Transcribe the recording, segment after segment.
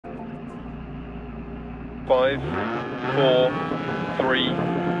5, 4, 3,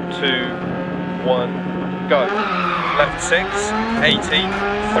 2, 1, go. Left 6, 80,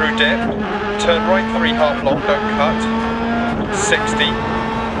 through dip, turn right 3 half long, don't cut, 60,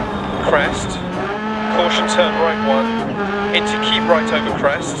 crest, caution turn right 1, into keep right over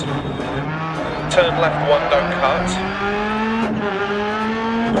crest, turn left 1, don't cut,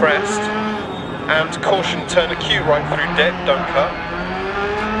 crest, and caution turn acute right through dip, don't cut,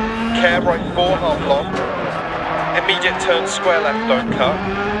 care right 4 half long, immediate turn square left, don't cut,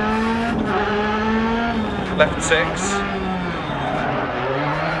 left 6,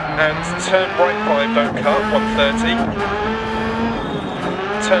 and turn right 5, don't cut, 130,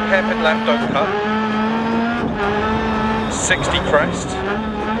 turn hairpin left, don't cut, 60 crest,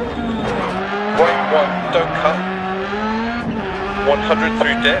 right 1, don't cut, 100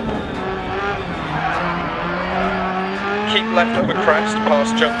 through dip, keep left over crest,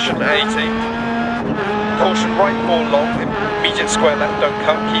 past junction 80, caution right 4 long, immediate square left, don't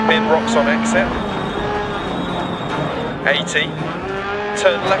cut, keep in, rocks on exit, 80,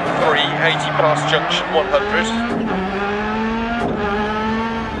 turn left 3, 80 past junction 100,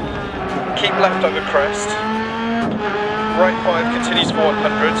 keep left over crest, right 5 continues for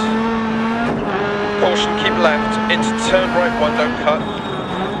 100, caution keep left, into turn right 1, don't cut,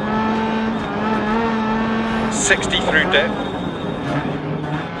 60 through dip,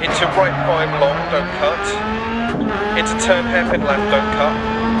 into right 5 long, don't cut, into turn hairpin left, don't cut,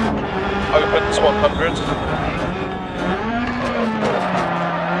 opens 100,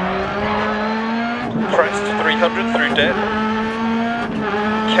 crest 300 through dip,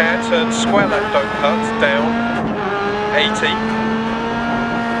 care turn square left, don't cut, down, 80,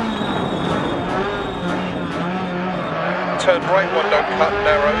 turn right 1, don't cut,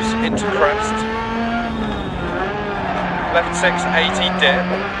 narrows, into crest, left 6, 80, dip,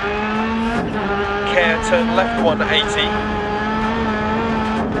 care turn left 1, 80,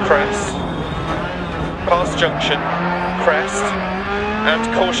 crest, past junction, crest, and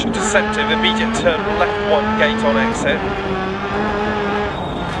caution deceptive, immediate turn left 1, gate on exit,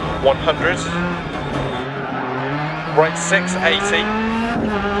 100, right 6, 80,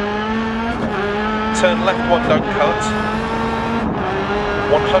 turn left 1, don't cut,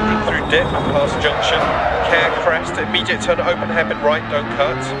 100 through dip, past junction, care crest, immediate turn open hairpin right, don't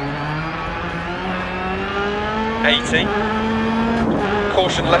cut, 80,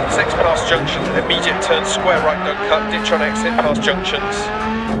 caution left 6 past junction, immediate turn square right, don't cut, ditch on exit past junctions,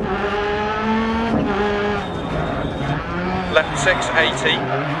 left 6, 80,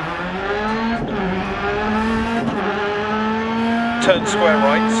 turn square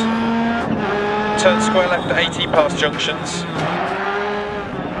right, turn square left 80 past junctions,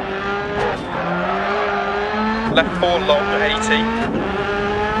 left 4 long 80,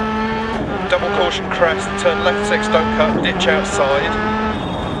 double caution crest, turn left 6, don't cut, ditch outside,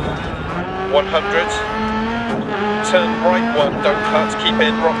 100, turn right 1, don't cut, keep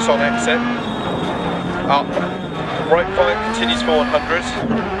in, rocks on exit, up, right 5 continues for 100,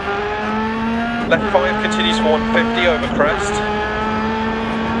 left 5 continues for 150 over crest,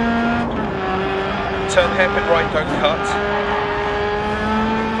 turn hairpin right, don't cut,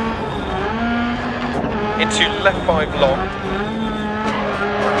 into left 5 long,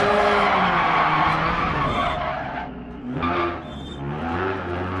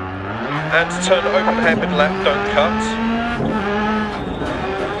 and turn open hairpin left, don't cut,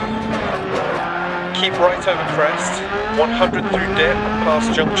 keep right over crest, 100 through dip,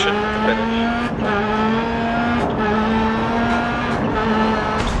 past junction, finish.